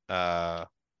Stroud. So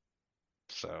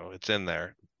it's in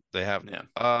there. They have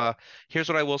here's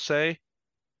what I will say.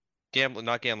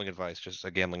 Not gambling advice, just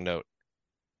a gambling note.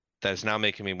 That is now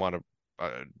making me want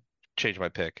to change my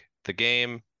pick. The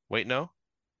game, wait, no.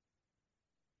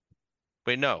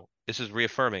 This is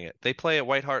reaffirming it. They play at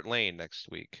White Hart Lane next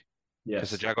week because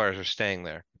the Yes. Jaguars are staying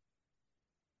there.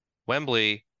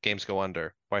 Wembley, games go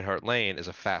under. White Hart Lane is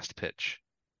a fast pitch.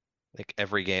 Like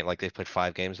every game, like they've played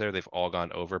 5 games there, they've all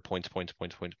gone over points.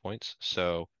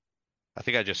 So I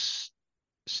think I just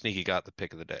sneaky got the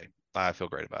pick of the day. I feel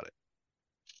great about it.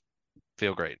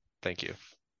 Feel great. Thank you.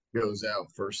 goes out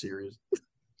first series.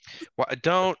 Well,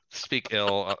 don't speak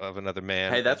ill of another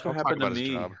man. Hey, that's Don't what talk happened to about his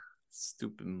me. job.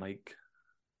 Stupid Mike.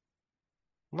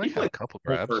 Might have a couple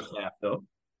Whole grabs. first half though.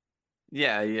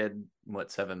 Yeah, he had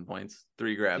 7 points,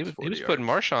 3 grabs, He 40 was putting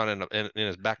yards. Marshawn in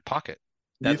his back pocket.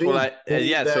 That's what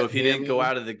so if he didn't go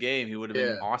out of the game, he would have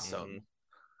been Yeah. awesome.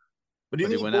 But do you But he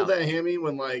think he went pulled out. that hammy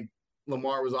when like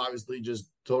Lamar was obviously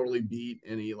just totally beat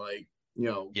and he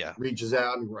reaches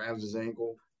out and grabs his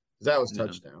ankle? That was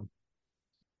touchdown.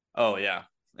 Oh yeah.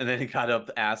 And then he got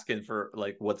up asking for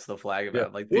like, what's the flag about?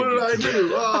 Yeah. Like, What dude, did I you tripped do?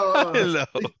 him. Oh.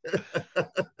 I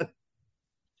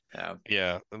Yeah.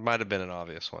 Yeah, it might have been an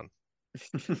obvious one.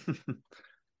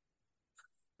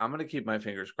 I'm gonna keep my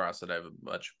fingers crossed that I have a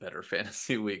much better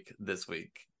fantasy week this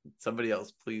week. Somebody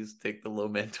else, please take the low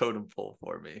man totem pole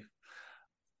for me.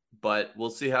 But we'll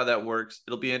see how that works.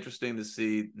 It'll be interesting to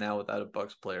see now without a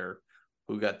Bucs player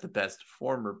who got the best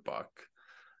former Buck.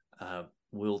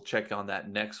 We'll check on that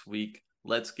next week.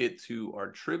 Let's get to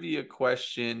our trivia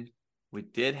question. We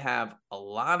did have a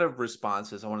lot of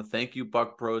responses. I want to thank you,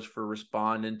 Buck Bros, for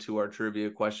responding to our trivia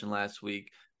question last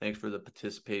week. Thanks for the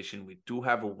participation. We do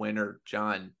have a winner.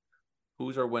 John,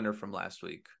 Who's our winner from last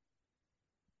week?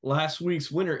 Last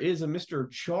week's winner is a Mr.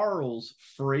 Charles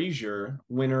Frazier,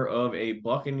 winner of a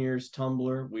Buccaneers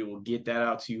tumbler. We will get that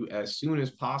out to you as soon as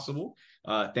possible.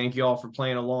 Thank you all for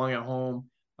playing along at home.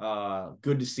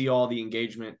 Good to see all the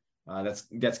engagement. That's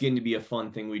getting to be a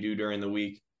fun thing we do during the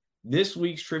week. This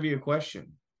week's trivia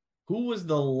question: who was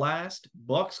the last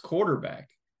Bucs quarterback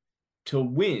to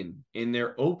win in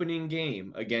their opening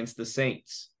game against the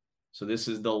Saints? So this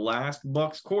is the last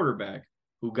Bucs quarterback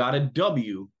who got a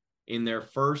W in their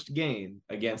first game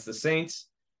against the Saints.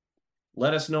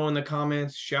 Let us know in the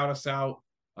comments. Shout us out.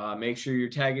 Make sure you're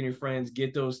tagging your friends.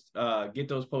 Get those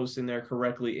posts in there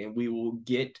correctly, and we will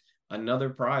get another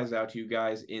prize out to you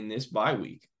guys in this bye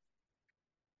week.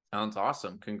 Sounds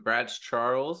awesome. Congrats,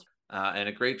 Charles. And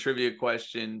a great trivia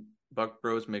question. Buck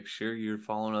Bros, make sure you're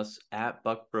following us at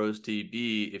Buck Bros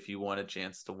TV if you want a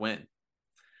chance to win.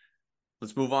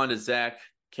 Let's move on to Zach.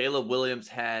 Caleb Williams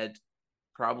had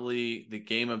probably the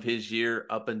game of his year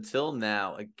up until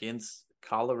now against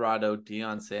Colorado,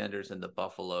 Deion Sanders, and the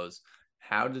Buffaloes.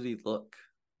 How did he look?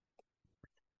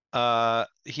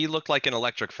 He looked like an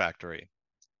electric factory.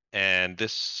 And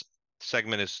this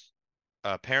segment is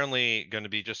apparently going to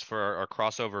be just for our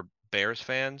crossover Bears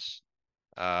fans.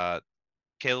 Caleb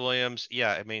Williams,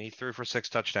 yeah, I mean, he threw for 6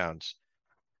 touchdowns.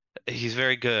 He's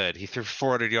very good. He threw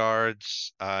 400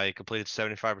 yards. He completed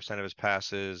 75% of his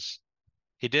passes.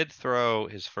 He did throw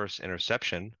his first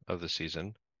interception of the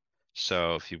season.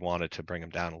 So if you wanted to bring him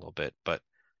down a little bit, but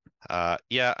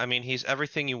yeah, I mean, he's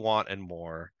everything you want and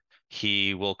more.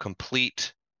 He will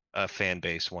complete a fan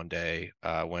base one day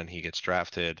when he gets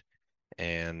drafted,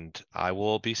 and I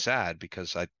will be sad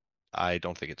because I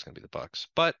don't think it's going to be the Bucs,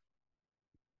 but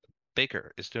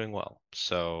Baker is doing well.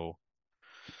 So,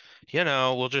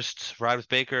 we'll just ride with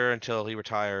Baker until he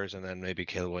retires, and then maybe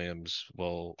Caleb Williams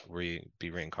will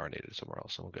be reincarnated somewhere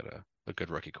else, and we'll get a good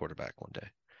rookie quarterback one day.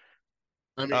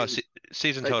 I mean,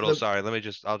 season total. Sorry,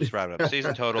 I'll just wrap it up.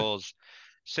 Season totals: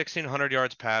 1,600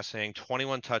 yards passing,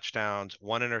 21 touchdowns,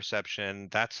 1 interception.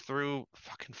 That's through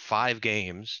fucking 5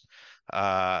 games.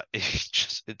 It's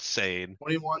just insane.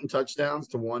 21 touchdowns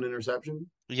to 1 interception.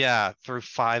 Yeah, through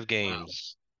 5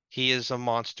 games. Wow. He is a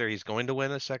monster. He's going to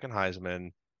win a second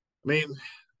Heisman. I mean,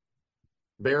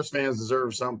 Bears fans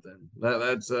deserve something.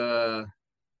 That's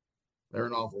they're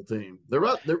an awful team. They're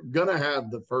gonna have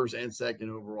the first and second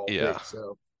overall pick,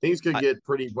 so things could get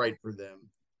pretty bright for them.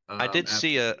 I did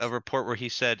see a report where he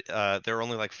said there are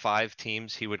only like 5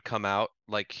 teams he would come out.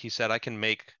 Like he said, I can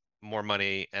make more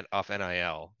money off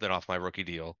NIL than off my rookie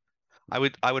deal. I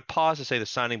would pause to say the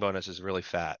signing bonus is really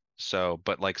fat. So,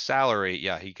 but like salary,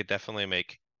 yeah, he could definitely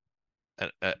make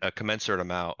a commensurate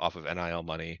amount off of NIL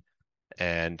money.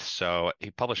 And so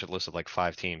he published a list of like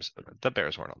 5 teams. The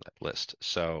Bears weren't on that list.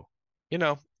 So,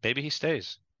 maybe he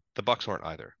stays. The Bucs weren't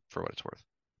either, for what it's worth.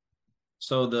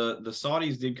 So the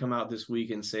Saudis did come out this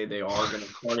week and say they are going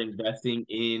to start investing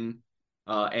in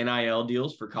NIL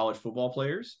deals for college football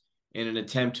players in an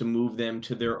attempt to move them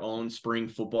to their own spring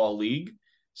football league.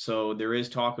 So there is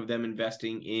talk of them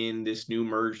investing in this new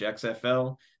merged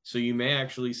XFL. So you may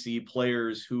actually see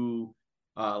players who,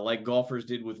 like golfers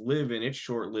did with LIV in its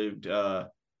short-lived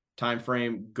time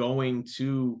frame, going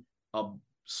to a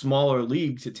smaller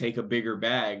league to take a bigger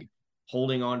bag,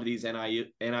 holding on to these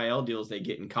NIL deals they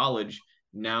get in college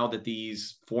now that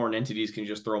these foreign entities can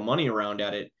just throw money around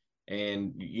at it.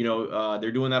 And,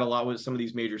 they're doing that a lot with some of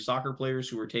these major soccer players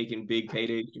who are taking big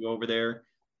paydays to go over there.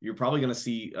 You're probably going to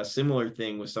see a similar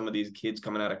thing with some of these kids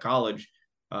coming out of college,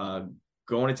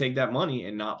 going to take that money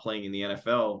and not playing in the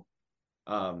NFL.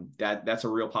 That's a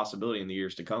real possibility in the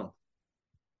years to come.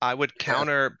 I would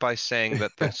counter by saying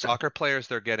that the soccer players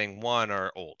they're getting, 1,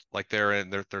 are old, like they're in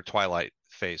their twilight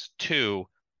phase. 2,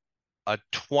 a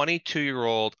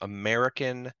 22-year-old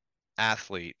American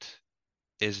athlete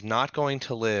is not going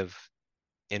to live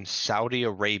in Saudi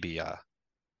Arabia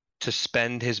to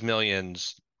spend his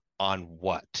millions on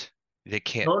what? They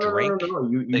can't drink. No.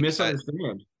 You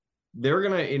misunderstand. They're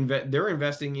gonna invest. They're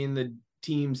investing in the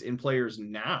teams and players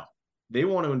now. They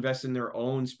want to invest in their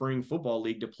own spring football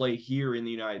league to play here in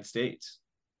the United States.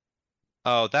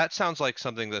 Oh, that sounds like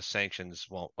something the sanctions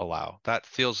won't allow. That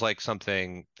feels like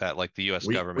something that like the U.S.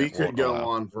 government we could go allow.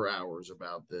 on for hours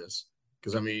about this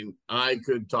because, I mean, I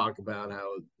could talk about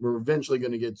how we're eventually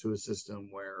going to get to a system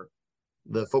where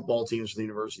the football teams for the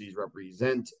universities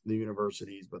represent the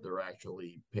universities, but they're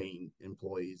actually paying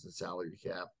employees the salary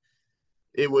cap.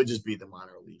 It would just be the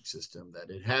minor league system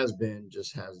that it has been,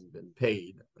 just hasn't been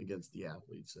paid against the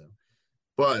athletes. So,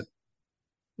 but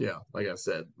yeah, like I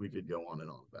said, we could go on and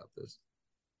on about this.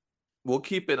 We'll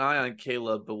keep an eye on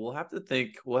Caleb, but we'll have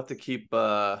to keep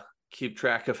keep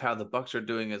track of how the Bucs are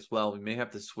doing as well. We may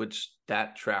have to switch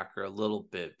that tracker a little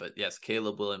bit, but yes,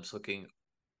 Caleb Williams looking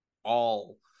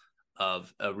all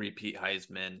of a repeat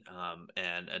Heisman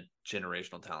and a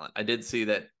generational talent. I did see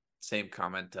that same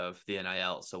comment of the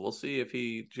NIL, so we'll see if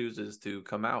he chooses to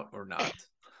come out or not.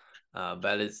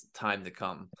 That is time to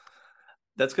come.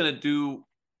 That's going to do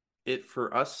it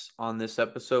for us on this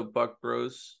episode, Buck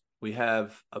Bros. We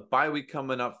have a bye week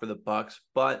coming up for the Bucs,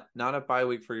 but not a bye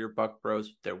week for your Buck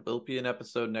Bros. There will be an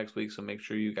episode next week, so make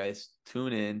sure you guys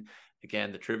tune in.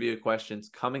 Again, the trivia questions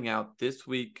coming out this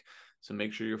week, so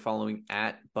make sure you're following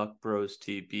at Buck Bros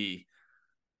TB.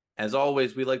 As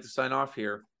always, we like to sign off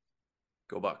here.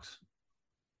 Go Bucs.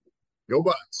 Go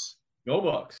Bucs. Go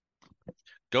Bucs.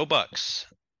 Go Bucks.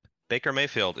 Baker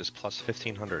Mayfield is plus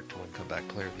 1,500 to win Comeback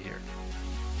Player of the Year.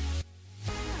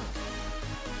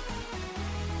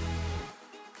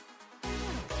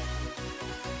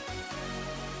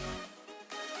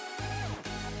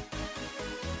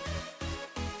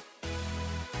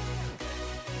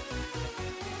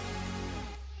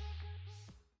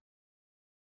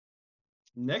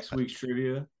 Next week's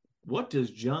trivia. What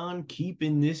does John keep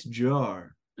in this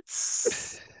jar?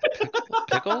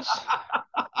 Pickles?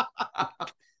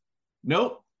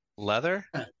 Nope. Leather?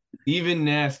 Even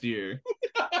nastier.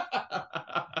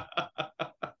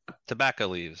 Tobacco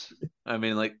leaves. I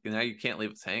mean, like, now you can't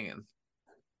leave us hanging.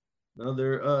 No,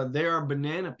 they are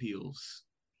banana peels.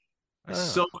 I Oh.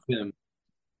 soak them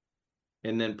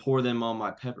and then pour them on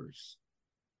my peppers.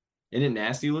 Isn't it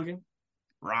nasty looking?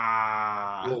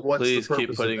 Rah. Well, what's Please the keep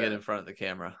purpose putting of it that? in front of the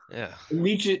camera. Yeah.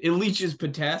 It leaches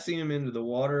potassium into the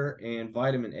water and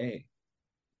vitamin A.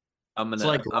 I'm It's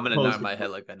gonna like nod composting. my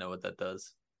head like I know what that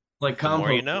does. Like The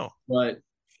more you compost, know. but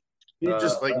You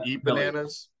just like uh, eat belly.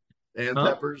 bananas and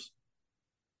Huh? peppers.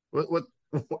 What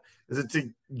is it to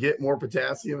get more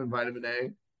potassium and vitamin A?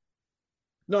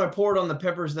 No, I pour it on the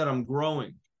peppers that I'm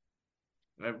growing.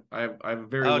 I have a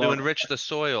very Oh, to large- enrich the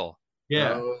soil.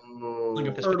 Yeah, Oh, Like a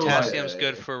Because fertilizer. potassium's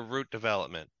good for root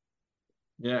development.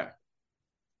 yeah.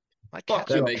 My Fuck, cat's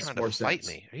that been makes trying more to fight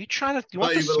sense. me. Are you trying to? You I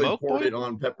want thought the you literally smoke, poured boy? it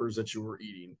on peppers that you were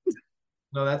eating.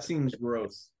 No, that seems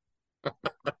gross.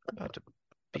 About to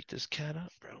beat this cat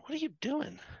up, bro. What are you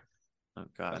doing? Oh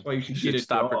God! That's why you should We get a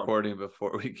stop dog. recording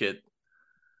before we get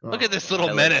Look at Oh, this little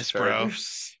ILS menace, bro.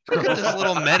 charges. Look at this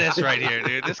little menace right here,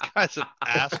 dude. This guy's an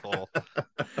asshole.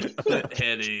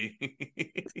 Eddie.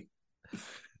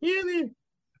 yeah,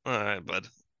 All right, bud.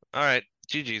 All right.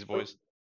 GG's, boys.